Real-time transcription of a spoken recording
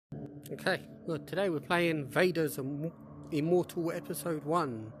Okay, well today we're playing Vader's Immortal Episode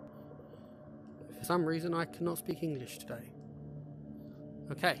 1. For some reason I cannot speak English today.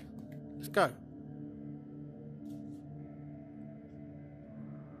 Okay, let's go.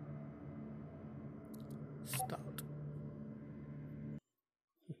 Start.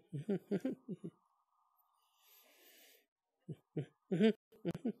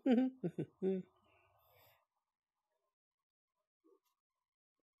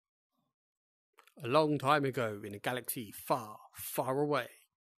 A long time ago in a galaxy far, far away.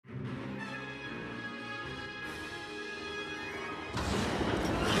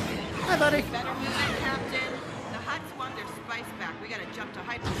 Hi, buddy. Better move it, Captain. The Hutts want their spice back. We gotta jump to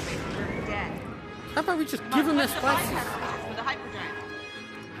hyperspace or we're dead. How about we just give them their spices? For the hyperdrive.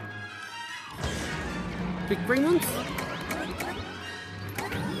 Big green ones?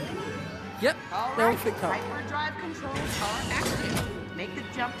 Yep, they're all picked up. Hyperdrive controls are active. Make the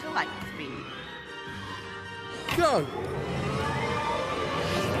jump to light speed. Go!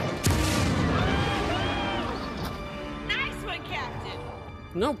 Nice one, Captain.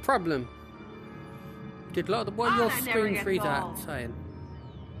 No problem. Did a lot of the while your that never screen gets free that old. saying.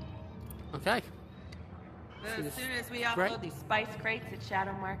 Okay. As soon as we offload Great. these spice crates at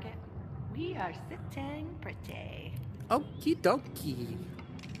Shadow Market, we are sitting pretty. Okie dokie.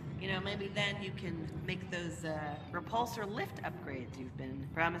 You know, maybe then you can make those repulsor lift upgrades you've been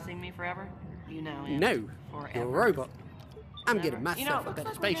promising me forever. You know, No, forever. you're a robot. I'm Never. getting myself You know, a it better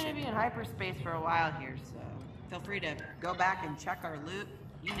looks like we're spaceship. gonna be in hyperspace for a while here, so feel free to go back and check our loot.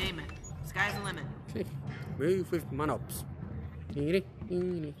 You name it. Sky's the limit. Move with my knobs. Can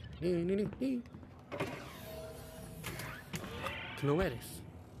I wear this?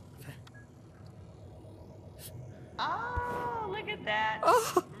 Okay. Oh, look at that.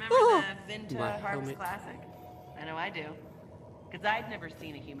 Oh, Remember oh. the Vinta My Harps helmet. Classic? I know I do. Because I'd never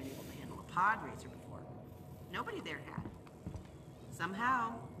seen a human able to handle a pod racer before. Nobody there had.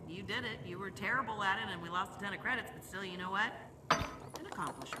 Somehow, you did it. You were terrible at it, and we lost a ton of credits, but still, you know what? An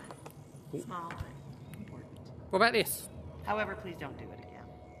accomplishment. Small, but important. What about this? However, please don't do it again.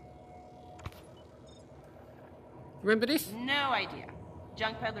 Remember this? No idea.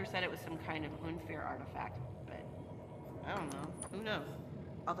 Junk Peddler said it was some kind of unfair artifact, but I don't know. Who knows?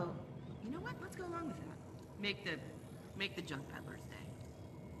 Although, you know what? Let's go along with that. Make the Junk Peddler's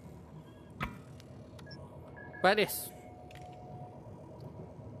day. What about this?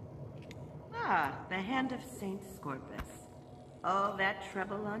 Ah, the Hand of Saint Scorpus. All that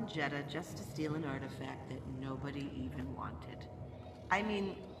trouble on Jeddah just to steal an artifact that nobody even wanted. I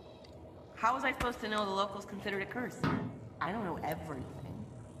mean, how was I supposed to know the locals considered a curse? I don't know everything.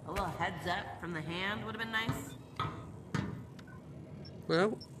 A little heads up from the Hand would have been nice.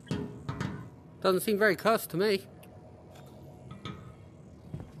 Well, doesn't seem very cursed to me.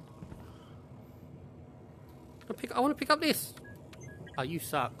 I want to pick up this. Oh, you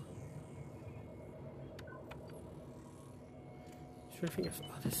suck. Is there anything else?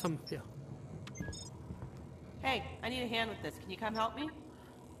 Oh, there's some here. Hey, I need a hand with this. Can you come help me?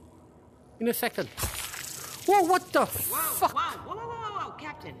 In a second. Whoa, what the Whoa, fuck? whoa,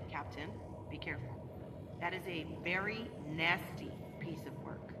 Captain, be careful. That is a very nasty piece of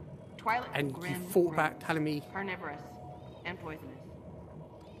work. Twilight And Grim you fought Road. back telling me. Carnivorous and poisonous.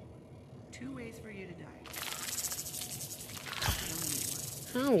 2 ways for you to die.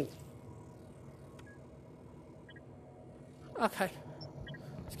 Ow. Okay.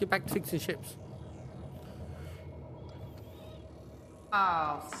 Let's get back to fixing ships.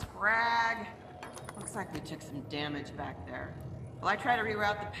 Oh, Scrag. Looks like we took some damage back there. Well, I try to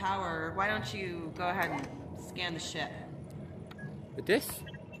reroute the power. Why don't you go ahead and scan the ship? With this?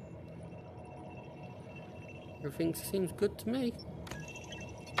 Everything seems good to me.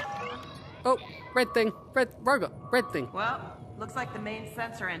 Oh, red thing. Red robot. Red thing. Well, looks like the main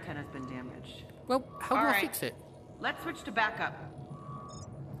sensor antenna's been damaged. Well, how do All I right. fix it? Let's switch to backup.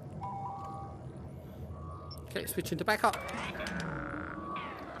 Okay, switching to backup.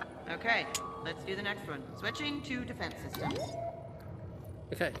 Okay, let's do the next one. Switching to defense systems.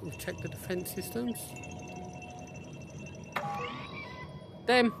 Okay, we'll check the defense systems.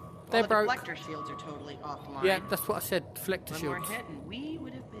 They're Well, the broke. deflector shields are totally offline. Yeah, that's what I said. Deflector One more shields. hit and we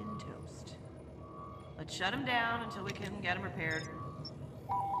would have been toast. Let's shut them down until we can get them repaired.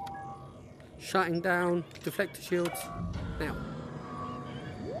 Shutting down deflector shields. Now.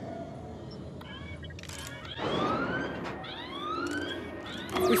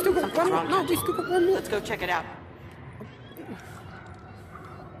 We still got one more. No, we still got one more. Let's go check it out.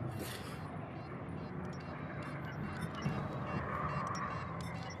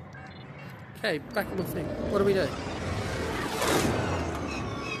 Okay, back on the thing. What do we do?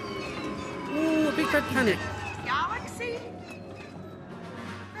 red planet. Galaxy?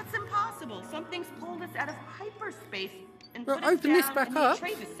 That's impossible. Something's pulled us out of hyperspace and Well, put us open this down back in the up.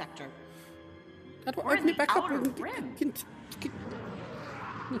 Atreides sector. How do I We're open in it back the up? outer rim.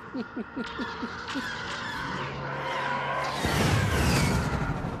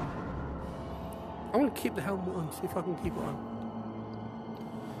 I want to keep the helmet on, see if I can keep it on.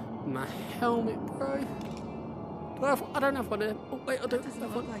 My helmet, bro. I don't have one there. Oh, wait, I don't Doesn't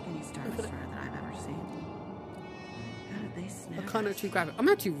have look one. like any Star Destroyer that I've ever seen. How did they I snap can't us? actually grab it. I'm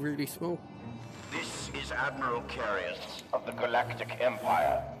actually really small. This is Admiral Carius of the Galactic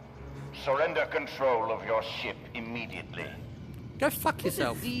Empire. Surrender control of your ship immediately. Go fuck This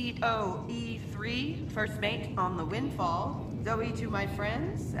yourself. is ZOE3, first mate on the Windfall. Zoe to my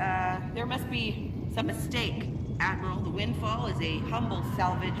friends. There must be some mistake. Admiral, the Windfall is a humble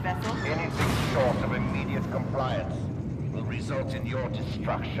salvage vessel. Anything short of immediate compliance will result in your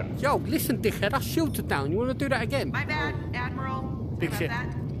destruction. Yo, listen, dickhead, our shields are down. You want to do that again? My bad, Admiral. Big Sorry shit. about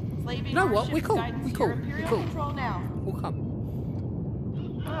that. Slaving You know our what? ship's We're cool. guidance We're to cool. your We're Imperial cool. control now. We'll come.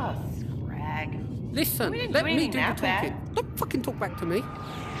 Oh, scrag. Listen, We didn't let do me anything do the that bad. talking. Don't fucking talk back to me.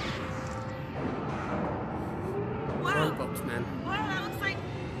 Wow. Robots, man. Wow,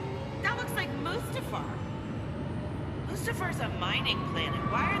 that looks like Mustafar. Mustafar's a mining planet.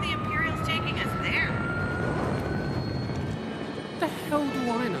 Why are the Imperials taking us there? What the hell do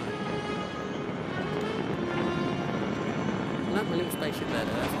I know? I like my little spaceship there,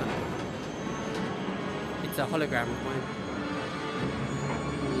 though. That's fine. It's a hologram of mine.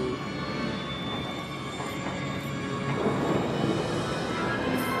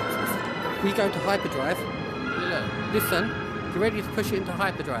 We go to hyperdrive. Look, listen, you ready to push it into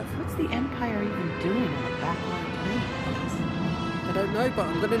hyperdrive? What's the Empire even doing on a backlot planet? I don't know, but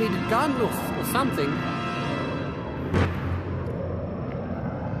I'm gonna need a gun or something.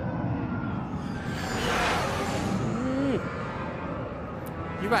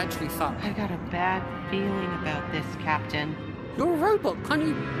 You actually suck. I got a bad feeling about this, Captain. You're a robot, can't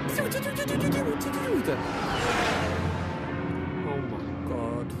you? Oh my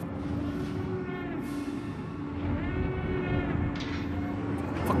god.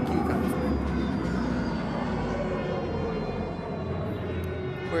 Fuck you guys.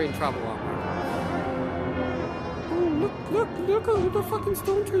 We're in trouble, aren't we? Oh, look at all the fucking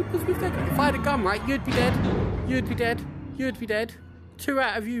stormtroopers we've taken. If I had a gun, right, you'd be dead. You'd be dead. You'd be dead. 2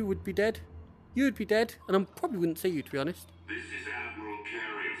 out of you would be dead. You'd be dead, and I probably wouldn't see you, to be honest. This is Admiral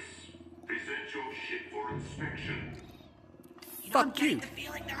Carius. Present your ship for inspection. Fuck I'm getting you. the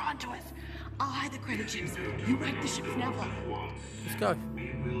feeling they're onto us. I'll hide the credit chips. You wipe the ship's navel. Let's go.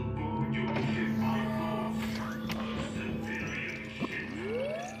 We will board your ship by force. Civilian ship.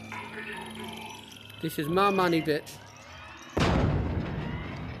 Open your doors. This is my money, bitch.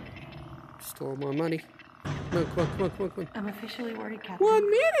 Store my money. No, come on. I'm officially worried, Captain. 1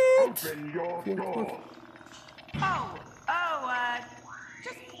 minute! Open your Come on. door.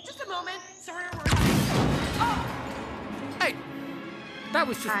 Just a moment. Sorry, we're... Hey! That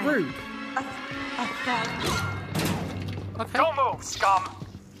was just Hi. rude. Okay. Don't move, scum!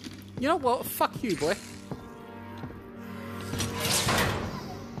 You know what? Fuck you, boy.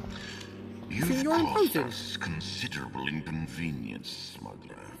 You've You're caused imposing. us considerable inconvenience,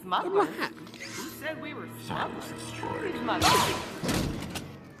 smuggler. Smugglers? My hat. Who said we were Silence smugglers? destroyed. Smugglers.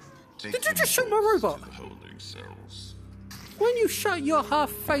 Take Did you just them shoot my robot? to the holding cells. When you shut your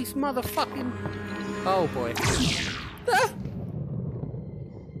half-faced motherfucking... Oh, boy. Ah!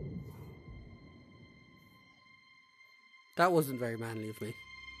 That wasn't very manly of me.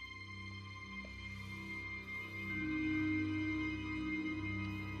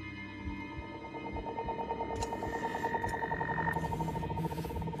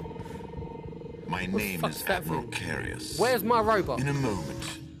 My What the name fuck's is that Admiral thing? Carius. Where's my robot? In a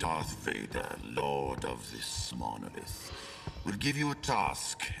moment, Darth Vader, Lord of this monolith, will give you a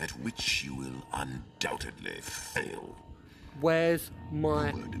task at which you will undoubtedly fail. Where's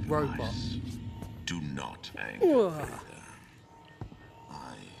my Word of robot? advice, do not anger Ugh. Vader.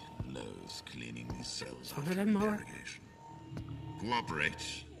 I loathe cleaning these cells One of after them, Mara. interrogation.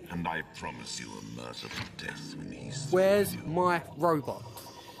 Cooperate, and I promise you a merciful death when he's through Where's with you. my robot?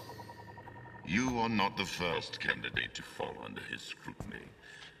 You are not the first candidate to fall under his scrutiny,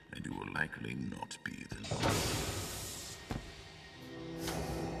 and you will likely not be the last.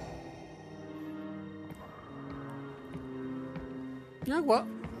 You know what?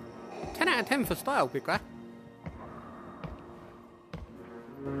 10 out of 10 for style, big guy.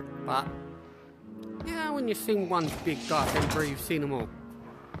 But, yeah, when you've seen one big Darth Emperor, you've seen them all.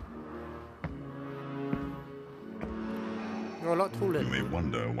 You're a lot taller. You may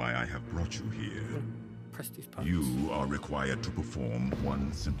wonder why I have brought you here. Press these buttons. You are required to perform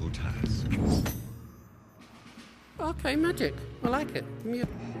one simple task. Okay, magic. I like it. Want me to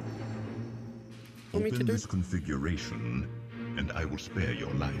Open do? this configuration, and I will spare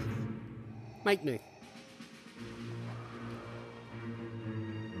your life. Make me.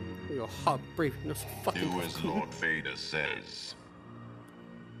 Your hard breathing. That's fucking. Do as Lord Vader says.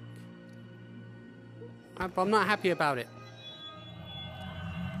 But I'm not happy about it.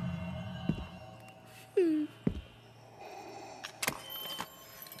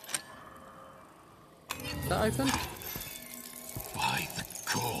 Is that open? By the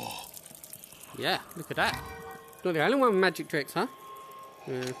core. Yeah, look at that. Not the only one with magic tricks, huh?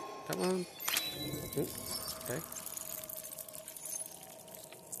 That one. Oh, okay.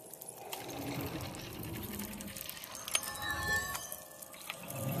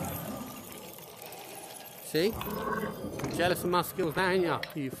 See? You're jealous of my skills now, ain't ya?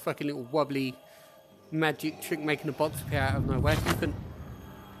 You fucking little wobbly magic trick making a box appear out of nowhere. You can...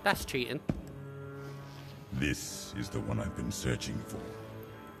 That's cheating. This is the one I've been searching for.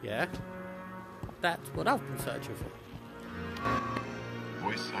 Yeah. That's what I've been searching for.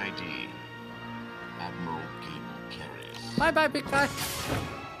 Voice ID. Admiral Cable Carriers. Bye-bye, big guy.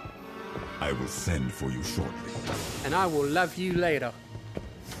 I will send for you shortly. And I will love you later.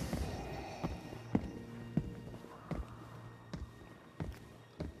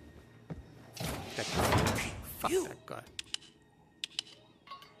 Fuck You. that guy.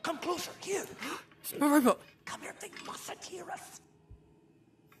 Come closer, here. It's my robot. Come here, they mustn't hear us.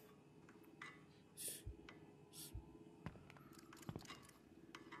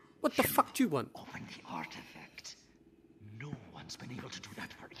 What the fuck do you want? Open the artifact. No one's been able to do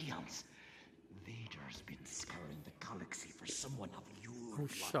that for eons. Vader's been scouring the galaxy for someone of your Oh,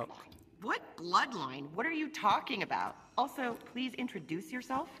 shock. bloodline. What bloodline? What are you talking about? Also, please introduce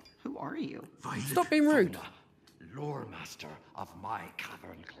yourself. Who are you? Vader Stop being rude. Lore master of my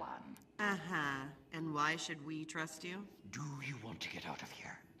cavern clan. Uh-huh. And why should we trust you? Do you want to get out of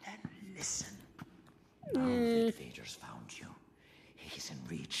here? Then listen. Now that Vader's found you, he's in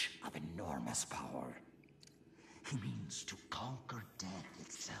reach of enormous power. He means to conquer death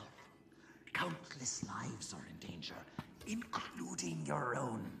itself. Countless lives are in danger, including your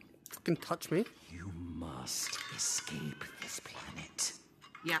own. Fucking touch me. You must escape this planet.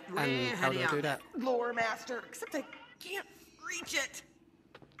 Yeah, way And how ahead do I of do you, that? lore master. Except I can't reach it.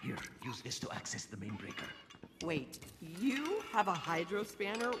 Here, use this to access the main breaker. Wait, you have a hydro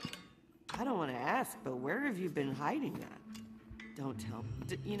spanner? I don't want to ask, but where have you been hiding that? Don't tell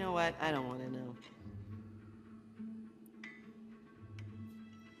me. You know what? I don't want to know.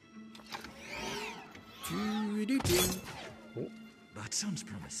 That sounds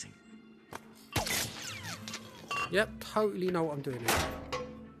promising. Yep, totally know what I'm doing here.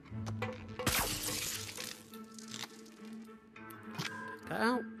 Take that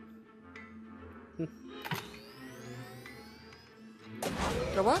out.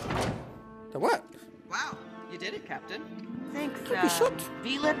 The what? The what? Wow, you did it, Captain. Thanks, Don't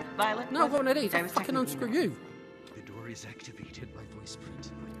be shot. Violet. No, I've got one of these. I I'll was fucking technically unscrew not. you. The door is activated by voice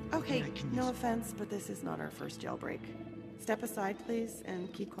print. Okay, I can no use- offense, but this is not our first jailbreak. Step aside, please,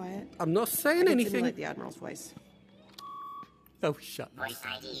 and keep quiet. I'm not I saying can anything. simulate the Admiral's voice. Oh, shut up. Voice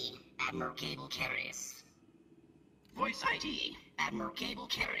ID, Admiral Cable Carriers. Voice ID, Admiral Cable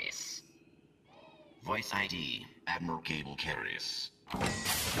Carriers. Voice ID, Admiral Cable Carriers.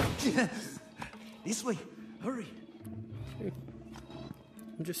 This way, hurry.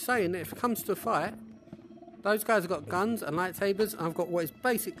 I'm just saying that if it comes to a fight, those guys have got guns and lightsabers, and I've got what is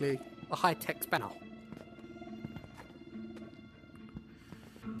basically a high-tech spanner.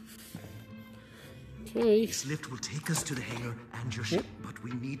 Okay. This lift will take us to the hangar and your ship, but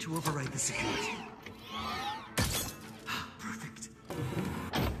we need to override the security. Perfect.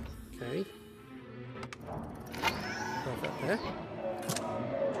 Okay. Got that there.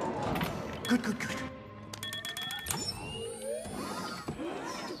 Good, good, good.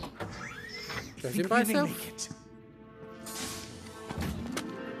 Goes Think in by we may itself. make it.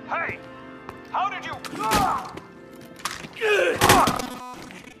 Hey! How did you...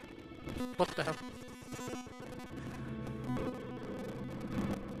 What the hell?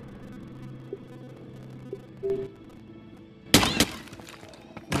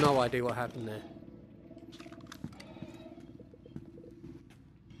 No idea what happened there.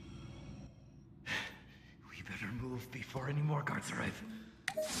 We better move before any more guards arrive.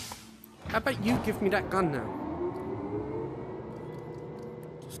 How about you give me that gun now?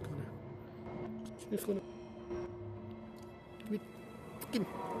 Just gonna... Give me... Give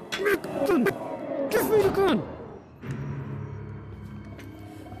me the gun! Give me the gun!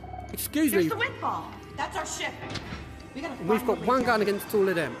 Excuse There's me. the wind ball. That's our ship. We gotta We've find got a way one down. gun against all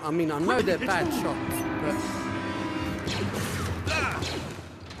of them. I mean, I know they're bad shots, but...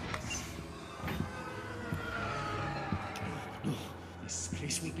 This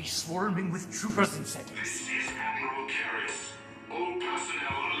place will be swarming with troopers and settings. This is Admiral Carius. All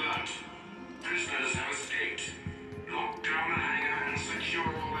personnel alert. Prisoners have escaped. Lock down the hangar and secure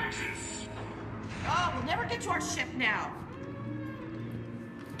all exits. Oh, we'll never get to our ship now.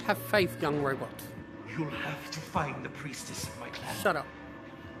 Have faith, young robot. You'll have to find the priestess of my clan. Shut up.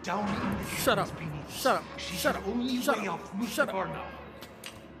 Down in the Shut up. caverns beneath. Shut up. She's Shut the up. only Shut way up. off Shut up. Mustafar now.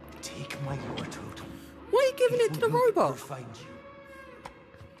 Take my lore totem. Why are you giving it to the will robot? find you.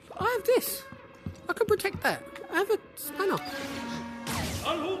 I have this. I can protect that. I have a spanner.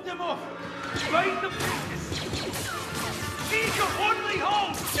 I'll hold them off. Find the priestess. She's your only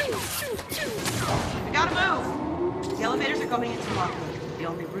hope. We gotta move. The elevators are going into lock. The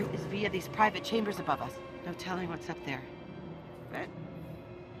only route is via these private chambers above us. No telling what's up there. But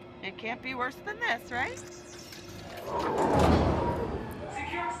it can't be worse than this, right? Secure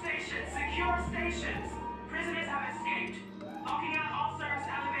stations! Secure stations! Prisoners have escaped. Locking out all service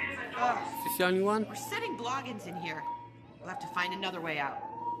elevators and doors. Is this the only one? We're setting bloggins in here. We'll have to find another way out.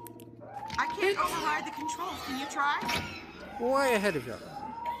 I can't override the controls. Can you try? Way ahead of you.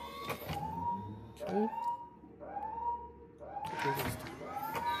 Okay.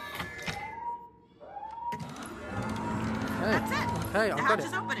 That's it. Okay, The I've got hatch it.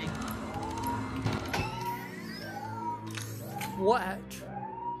 is opening. What hatch?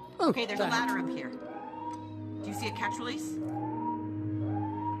 Oh, Okay, there's a that. ladder up here. Do you see a catch release?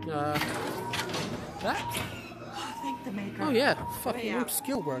 That? Oh, thank the maker. Oh yeah, Way fucking out.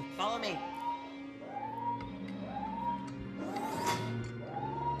 skill, bro. Follow me.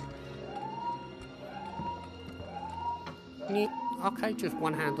 Neat. Okay, just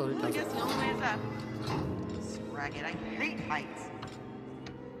one hand on it. Well, I Does guess it. the only way is up. Scrag it. I hate heights.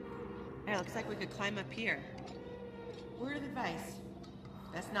 Hey, looks like we could climb up here. Word of advice.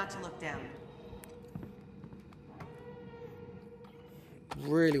 Best not to look down.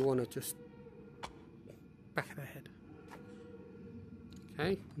 Really want to just back of the head.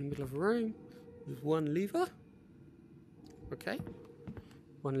 Okay, in the middle of the room. There's one lever. Okay.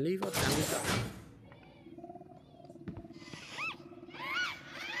 One lever, down we go.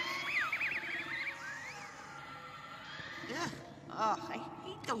 Ugh. Oh, I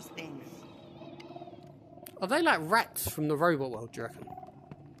hate those things. Are they like rats from the robot world, do you reckon?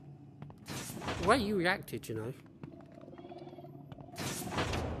 The way you reacted, you know.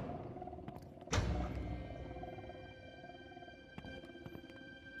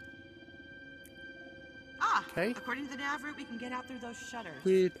 Ah, Okay. according to the nav route, we can get out through those shutters.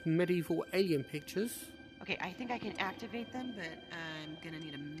 Weird medieval alien pictures. Okay, I think I can activate them, but I'm gonna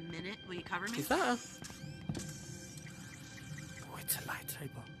need a minute. Will you cover me? Is that a... Oh, it's a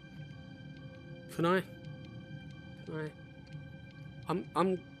lightsaber. Can I?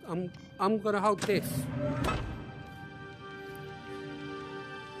 I'm gonna hold this.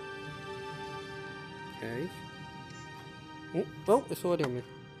 Okay. Oh, it's already on me.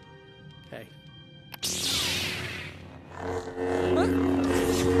 Okay.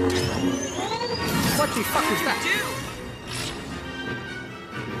 What the fuck is that?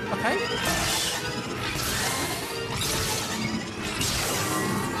 Okay.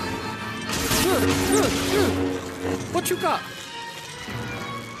 Good. What you got?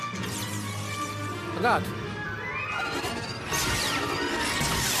 Oh God.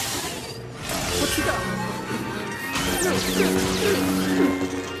 What you got?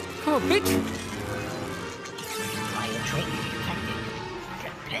 Come on, bitch. Fire training detected.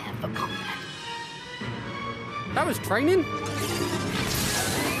 Prepare for combat. That was training.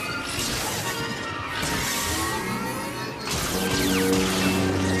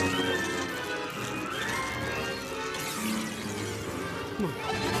 Come on.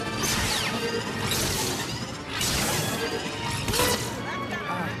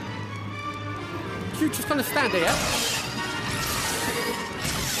 You just gonna stand there?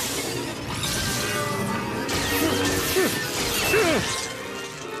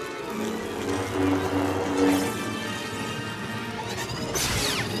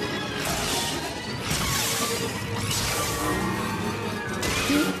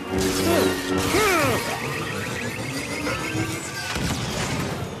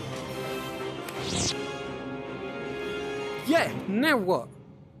 Yeah, now what?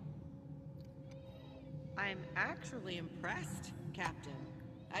 I'm actually impressed, Captain.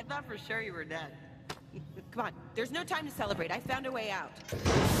 I thought for sure you were dead. Come on, there's no time to celebrate. I found a way out.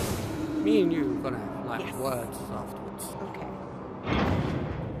 Me and you are gonna have like Yes. words afterwards. Okay.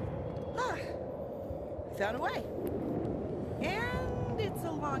 found a way. And it's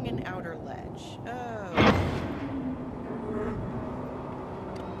along an outer ledge. Oh.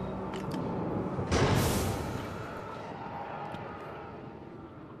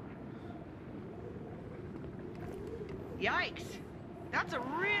 Yikes! That's a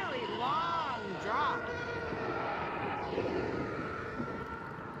really long drop.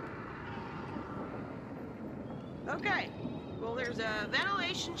 Okay, well there's a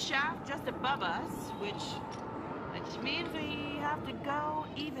ventilation shaft just above us, which means we have to go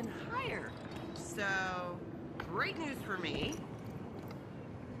even higher. So, great news for me.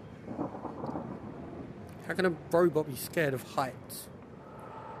 How can a robot be scared of heights?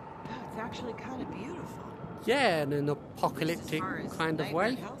 Oh, it's actually kind of beautiful. Yeah, in an apocalyptic kind of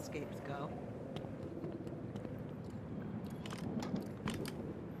way. Hellscapes go.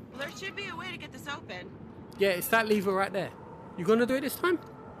 Well, there should be a way to get this open. Yeah, it's that lever right there. You gonna do it this time?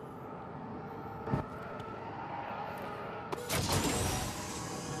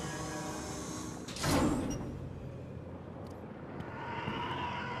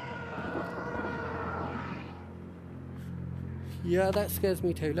 Yeah, that scares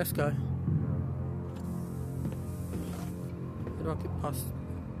me too. Let's go. How do I get past?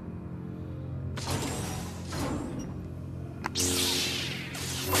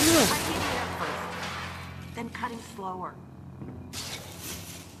 Then cutting slower.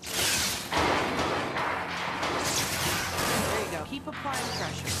 There you go. Keep applying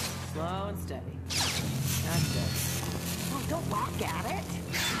pressure. Slow and steady. That's good. Oh, don't walk at it.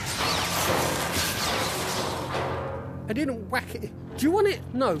 I didn't whack it. Do you want it?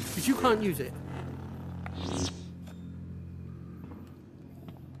 No, because you can't use it.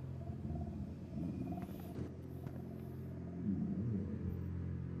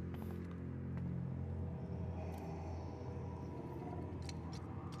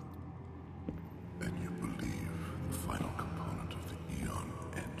 And you believe the final component of the Eon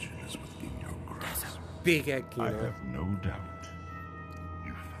engine is within your grasp? Big egg, you know. I have no doubt.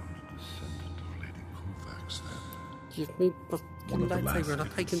 You found a descendant of Lady Kovacs then. Give me fucking lightsaber and I'll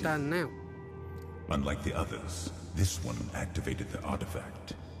take him down now. Unlike the others, this one activated the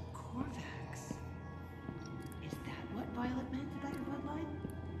artifact. Corvax. Is that what Violet meant about your bloodline?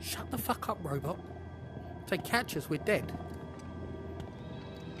 Shut the fuck up, robot. If they catch us, we're dead.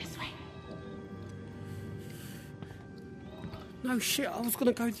 This way. No shit, I was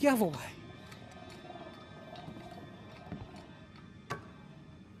gonna go the other way.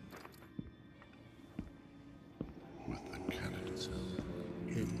 With the candidates,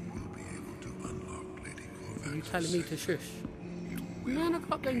 you will be able to unlock Lady Kovacs. Are you telling me to shush? Man, I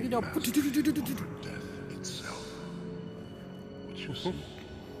can't get it up. Death itself. What you seek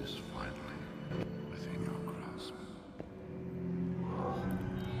is finally within your grasp.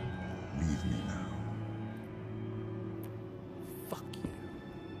 Leave me now. Fuck you.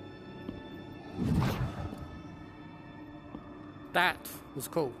 That was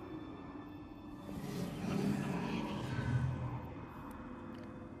cool.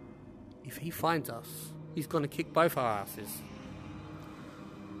 If he finds us, he's gonna kick both our asses.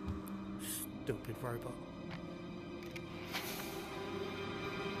 Stupid robot.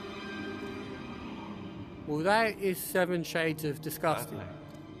 Well, that is 7 shades of disgusting.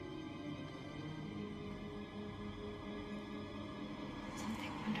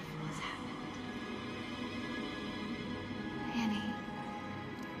 Something wonderful has happened. Annie,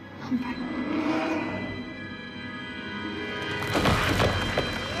 I'm pregnant.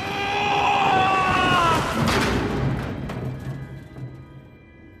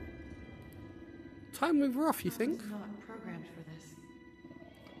 Time we were off, you think? I was not programmed for this.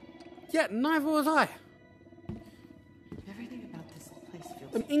 Yeah, neither was I. Everything about this place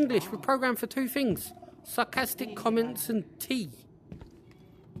feels I'm English, wrong. we're programmed for 2 things. Sarcastic comments and tea.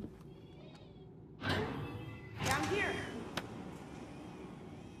 Down here.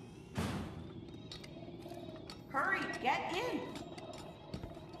 Hurry, get in.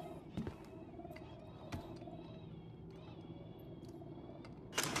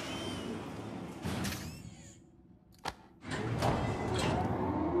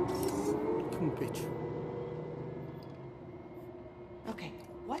 Come, bitch. Okay,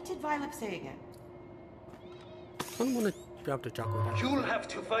 what did Violet say again? I don't want to be able to juggle that. You'll have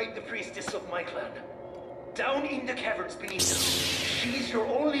to find the priestess of my clan. Down in the caverns beneath us. She's your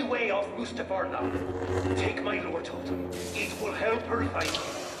only way off Mustafar now. Take my lore totem. It will help her find you.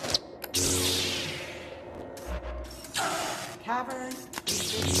 Cavern.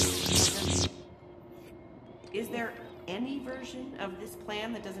 Is there any version of this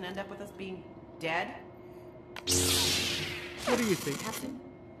plan that doesn't end up with us being dead? What do you think? Captain?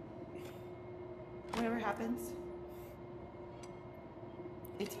 Whatever happens,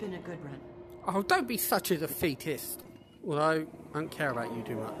 it's been a good run. Oh, don't be such a defeatist. Although, I don't care about you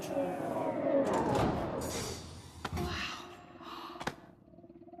too much.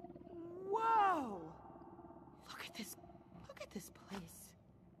 Whoa! Look at this. Look at this place.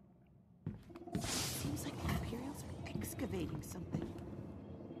 Seems like the Imperials are excavating something.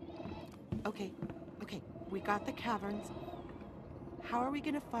 Okay. We got the caverns. How are we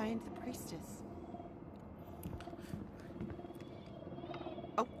gonna find the priestess?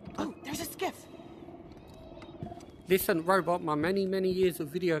 Oh, there's a skiff. Listen, robot, my many years of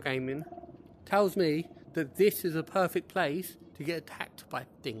video gaming tells me that this is a perfect place to get attacked by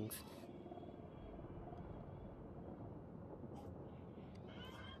things.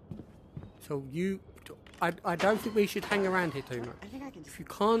 So I don't think we should hang around here too much. I think I can. If you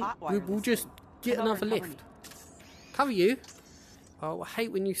can't, we'll just get another lift. Cover you? Oh, I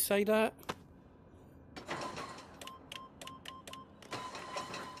hate when you say that.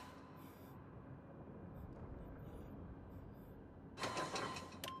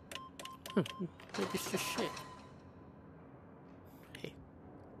 Maybe it's just shit. Hey.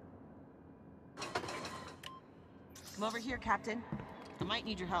 Come over here, Captain. I might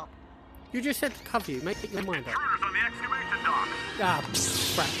need your help. You just said to cover you. Make your mind up. Intruders on the excavation dock. Ah,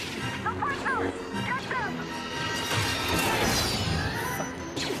 crap. Get them!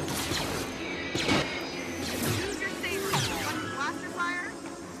 Use your saber. Want blaster fire?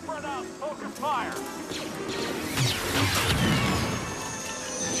 Spread out. Focus fire.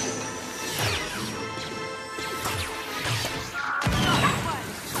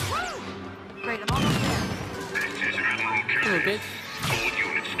 Great, I'm almost there. This is Admiral Come on, Carey. bitch. All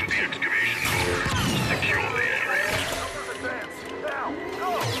units to the excavation door. Secure the area. Advance! Now! Go!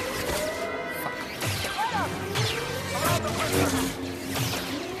 Light up! Around the window!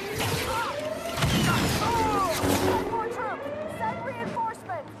 Send more troops! Send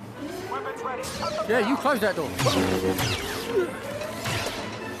reinforcements! Weapons ready! Yeah, you close that door.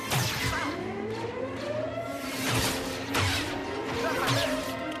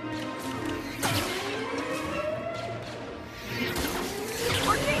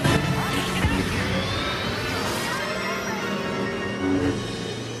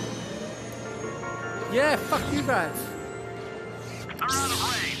 Yeah, fuck you guys. They're out of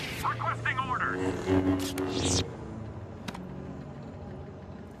range. Requesting orders.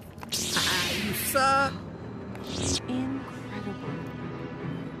 You suck. Incredible.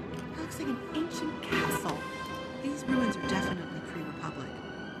 It looks like an ancient castle. These ruins are definitely pre-Republic.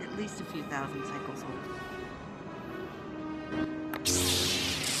 At least a few thousand cycles old.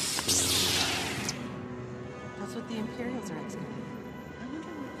 That's what the Imperials are excavating. I wonder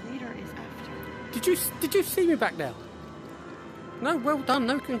what Vader is after. Did you see me back there? No, well done,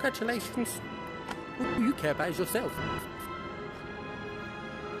 no congratulations. All you care about is yourself.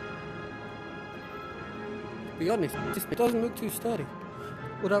 To be honest, this doesn't look too sturdy.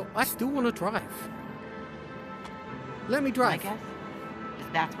 Although, I still want to drive. Let me drive. My guess is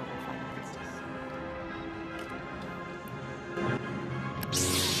that's where we'll find the priestess.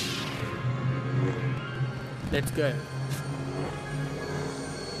 Let's go.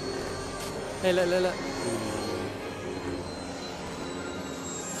 Hey, look.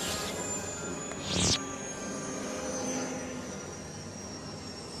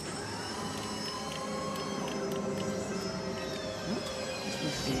 This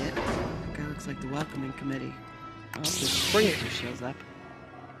must be it. That guy looks like the welcoming committee. Oh, this Bring it. shows up.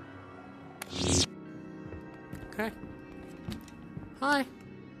 Okay. Hi.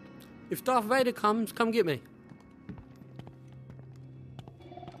 If Darth Vader comes, come get me.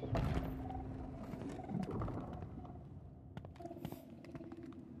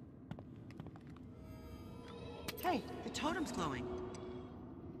 Hey, the totem's glowing.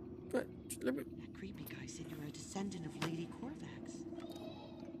 But, let me... That creepy guy said you were a descendant of Lady Corvax.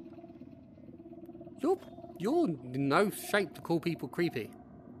 You're in no shape to call people creepy.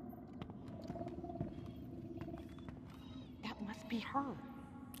 That must be her.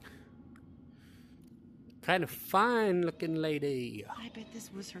 Kind of fine looking lady. I bet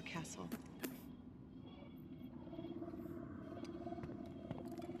this was her castle.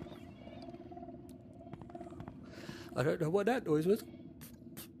 I don't know what that noise was.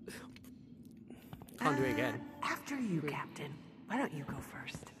 Can't do it again. After you, Captain. Why don't you go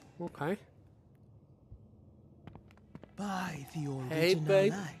first? Okay. By the original Hey,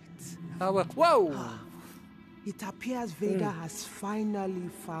 babe. lights. Whoa! It appears Vader has finally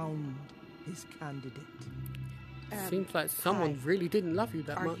found his candidate. Seems like someone hi. really didn't love you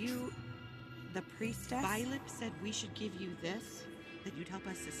that Are much. you the priestess? Violet said we should give you this. that you'd help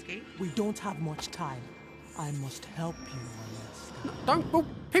us escape? We don't have much time. I must help you, Alaska. Don't... Oh,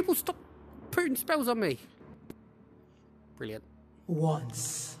 people stop putting spells on me. Brilliant.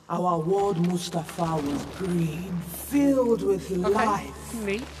 Once, our world Mustafa was green, filled with life.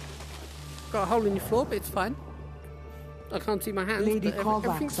 Neat. Got a hole in your floor, but it's fine. I can't see my hands. Lady but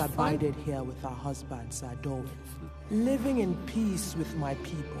Kovacs abided here with her husband, Sadovin, living in peace with my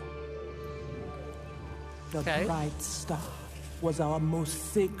people. The bright star was our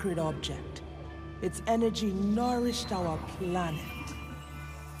most sacred object. Its energy nourished our planet.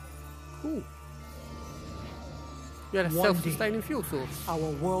 Cool. You had a self-sustaining fuel source. Our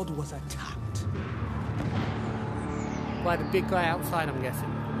world was attacked. By the big guy outside, I'm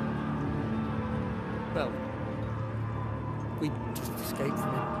guessing. Well, we just escaped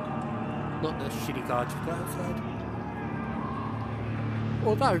from him. Not the shitty guards you've got outside.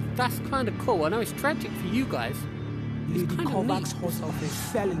 Although, that's kind of cool. I know it's tragic for you guys. Lady Kovacs herself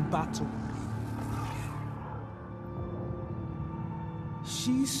fell in battle.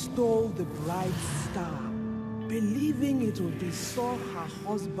 She stole the bright star, believing it would restore her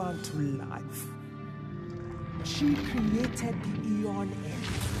husband to life. She created the Eon Egg,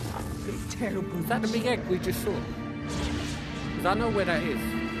 a terrible... Is that the big egg we just saw? Because I know where that is.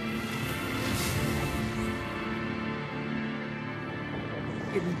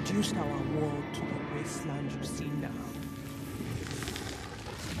 It reduced our world to the wasteland you see now.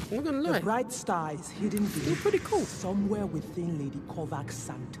 I'm not gonna lie. The bright star is hidden pretty cool. Somewhere within Lady Kovacs'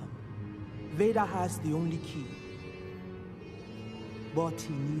 sanctum. Vader has the only key. But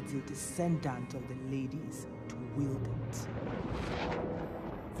he needs a descendant of the ladies to wield it.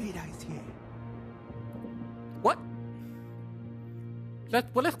 Vader is here. What?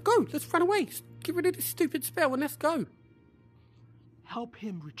 Let's go. Let's run away. Get rid of this stupid spell and let's go. Help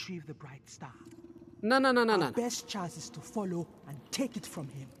him retrieve the bright star. No. Our best chance is to follow and take it from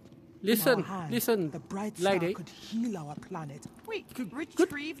him. Listen, the bright star lady. could heal our planet. Wait,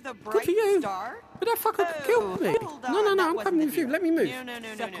 retrieve the bright good for you. star? But that fucker could kill me. No, I'm coming with you. Let me move. No.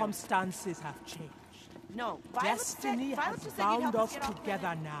 Circumstances have changed. No, Destiny has bound us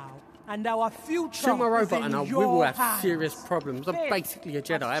together now, and our future Shoot my robot is in and we your will have hands. serious problems. I'm basically a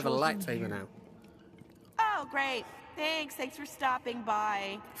Jedi. I have a lightsaber now. Oh, great. Thanks for stopping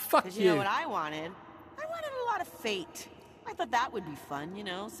by. Fuck 'Cause you. You know what I wanted? I wanted a lot of fate. I thought that would be fun, you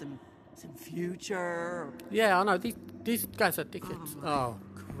know, some future. Yeah, I know. These guys are dickheads. Oh,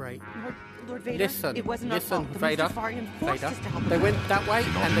 great. Lord Vader, Listen, it wasn't our fault. The Vader. Mustafarian forced us to help They went that way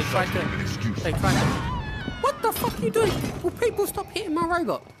and they tried to... What the fuck are you doing? Will people stop hitting my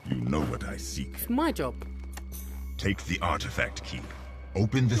robot? You know what I seek. It's my job. Take the artifact key.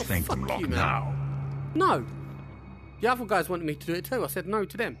 Open the sanctum lock now. No. The other guys wanted me to do it too. I said no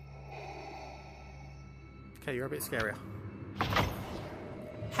to them. Okay, you're a bit scarier.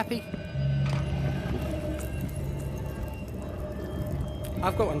 Happy?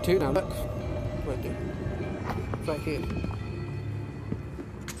 I've got one too now, look. Wait, dude. It's right here.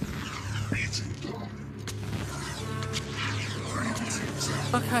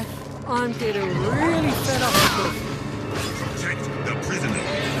 Okay, I'm getting really fed up with this. Protect the prisoner.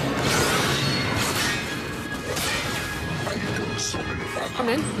 Come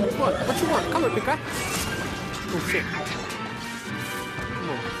in. What you want? Come on, big guy. Oh shit. Come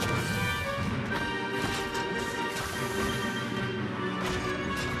on.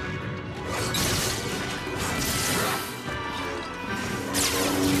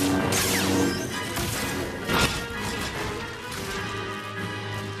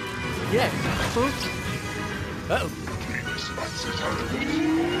 Yeah. Uh-oh.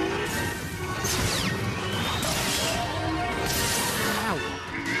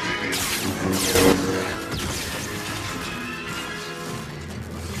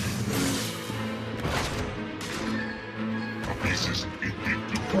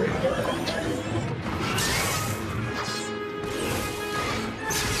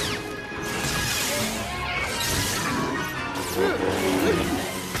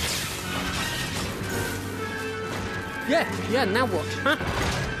 Yeah, now what? Huh?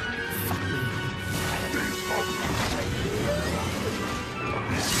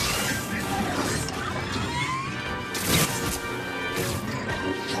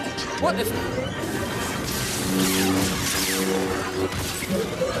 What is...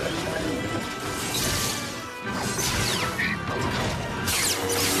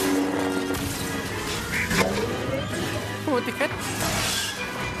 Come on, dickhead.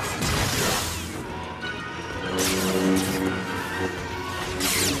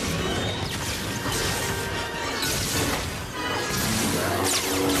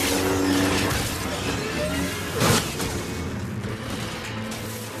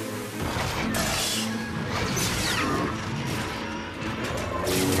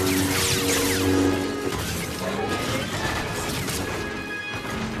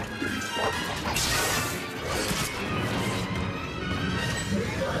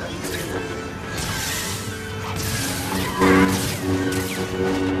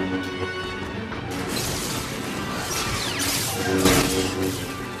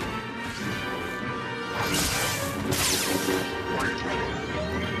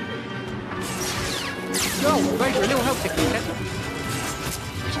 Oh, Vader, a little help technique.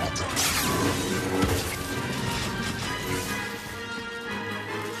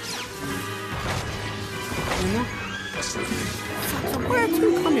 Where are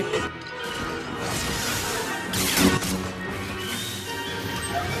you coming?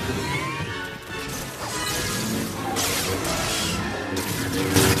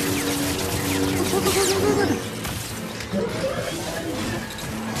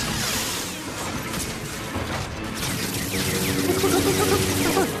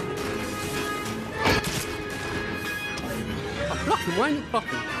 I'm blocking, why are you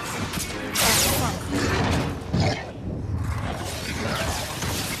blocking?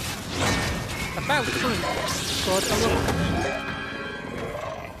 About time. God,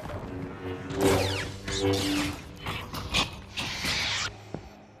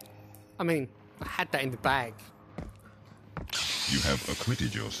 I mean, I had that in the bag. You have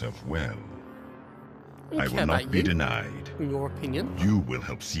acquitted yourself well. I care will not about be you. denied. In your opinion, You will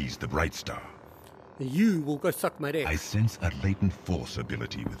help seize the Bright Star. you will go suck my dick. I sense a latent force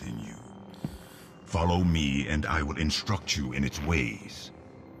ability within you. Follow me and I will instruct you in its ways.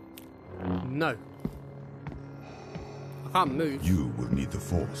 No. I can't move. You will need the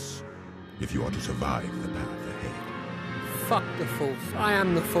Force if you are to survive the path ahead. Fuck the Force. I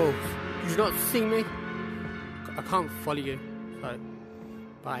am the Force. You do not see me? I can't follow you. So,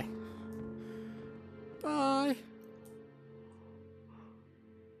 bye. Bye.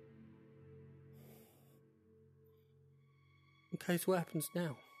 Okay, so what happens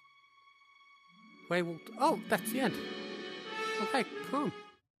now? Where will... Oh, that's the end. Okay, calm.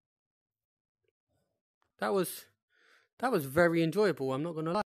 That was very enjoyable, I'm not going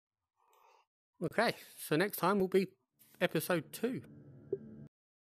to lie. Okay, so next time will be episode 2.